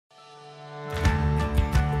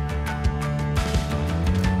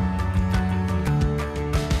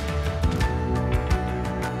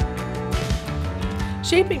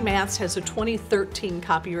Shaping Maths has a 2013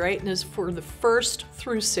 copyright and is for the 1st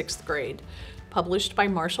through 6th grade. Published by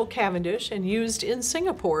Marshall Cavendish and used in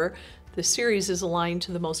Singapore, the series is aligned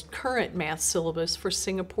to the most current math syllabus for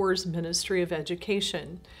Singapore's Ministry of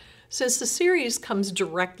Education. Since the series comes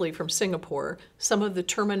directly from Singapore, some of the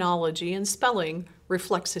terminology and spelling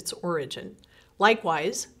reflects its origin.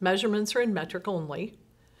 Likewise, measurements are in metric only.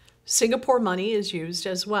 Singapore money is used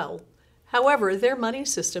as well. However, their money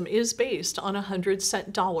system is based on a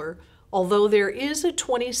 100-cent dollar, although there is a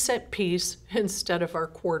 20-cent piece instead of our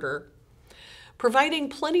quarter. Providing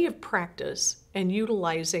plenty of practice and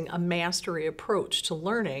utilizing a mastery approach to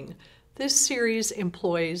learning, this series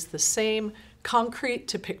employs the same concrete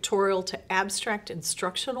to pictorial to abstract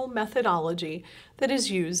instructional methodology that is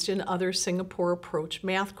used in other Singapore Approach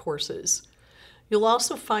math courses. You'll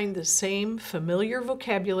also find the same familiar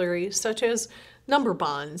vocabulary such as number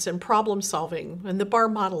bonds and problem solving and the bar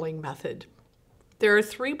modeling method. There are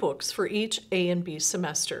 3 books for each A and B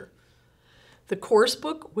semester. The course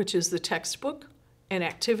book, which is the textbook, an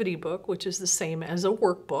activity book, which is the same as a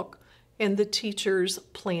workbook, and the teacher's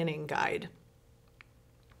planning guide.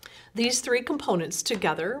 These 3 components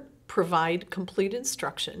together provide complete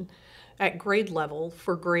instruction at grade level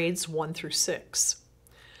for grades 1 through 6.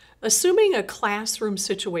 Assuming a classroom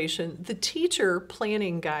situation, the teacher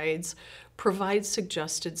planning guides provide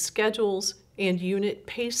suggested schedules and unit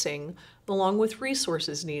pacing along with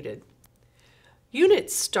resources needed.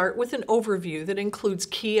 Units start with an overview that includes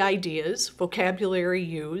key ideas, vocabulary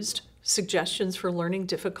used, suggestions for learning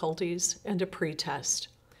difficulties, and a pretest.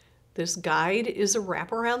 This guide is a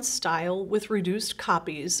wraparound style with reduced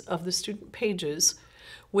copies of the student pages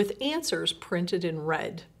with answers printed in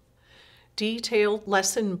red. Detailed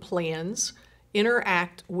lesson plans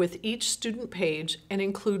interact with each student page and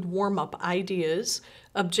include warm-up ideas,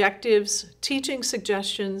 objectives, teaching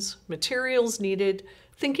suggestions, materials needed,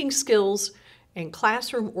 thinking skills, and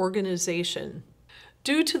classroom organization.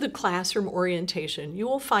 Due to the classroom orientation, you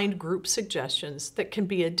will find group suggestions that can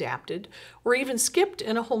be adapted or even skipped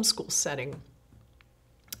in a homeschool setting.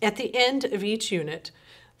 At the end of each unit,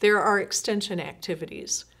 there are extension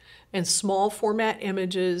activities and small format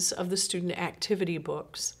images of the student activity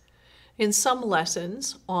books. In some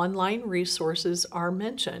lessons, online resources are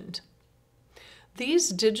mentioned. These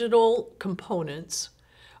digital components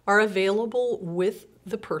are available with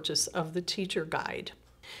the purchase of the teacher guide.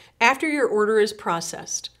 After your order is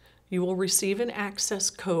processed, you will receive an access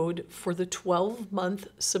code for the 12-month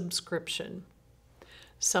subscription.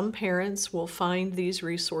 Some parents will find these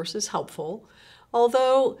resources helpful,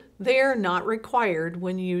 although they are not required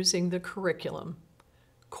when using the curriculum.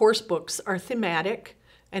 Course books are thematic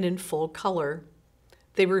and in full color.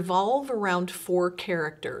 They revolve around 4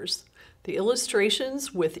 characters. The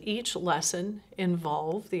illustrations with each lesson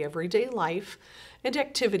involve the everyday life and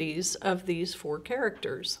activities of these 4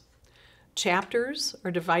 characters. Chapters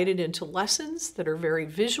are divided into lessons that are very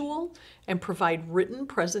visual and provide written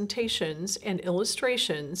presentations and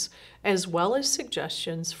illustrations, as well as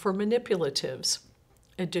suggestions for manipulatives.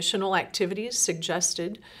 Additional activities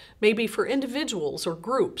suggested may be for individuals or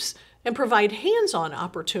groups and provide hands-on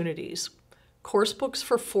opportunities. Course books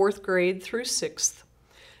for 4th grade through 6th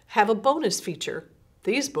have a bonus feature.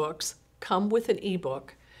 These books come with an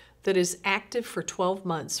ebook that is active for 12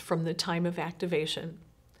 months from the time of activation.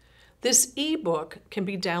 This ebook can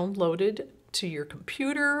be downloaded to your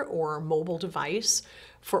computer or mobile device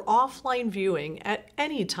for offline viewing at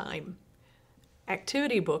any time.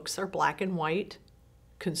 Activity books are black and white,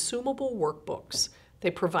 consumable workbooks. They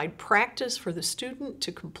provide practice for the student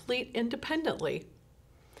to complete independently.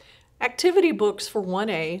 Activity books for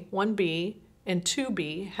 1A, 1B, and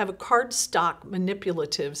 2B have a cardstock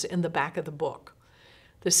manipulatives in the back of the book.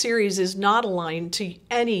 The series is not aligned to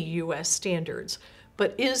any U.S. standards,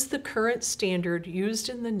 but is the current standard used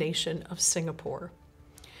in the nation of Singapore.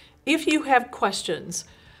 If you have questions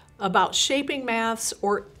about Shaping Maths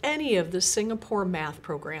or any of the Singapore math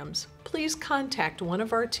programs, please contact one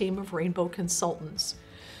of our team of Rainbow consultants.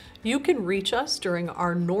 You can reach us during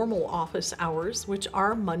our normal office hours, which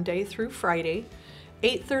are Monday through Friday,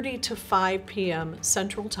 8:30 to 5 p.m.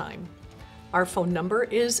 Central Time. Our phone number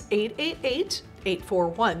is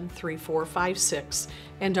 888-841-3456,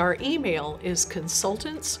 and our email is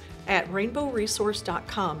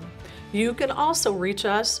consultants@rainbowresource.com. You can also reach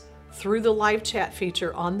us through the live chat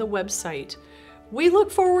feature on the website. We look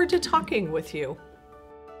forward to talking with you.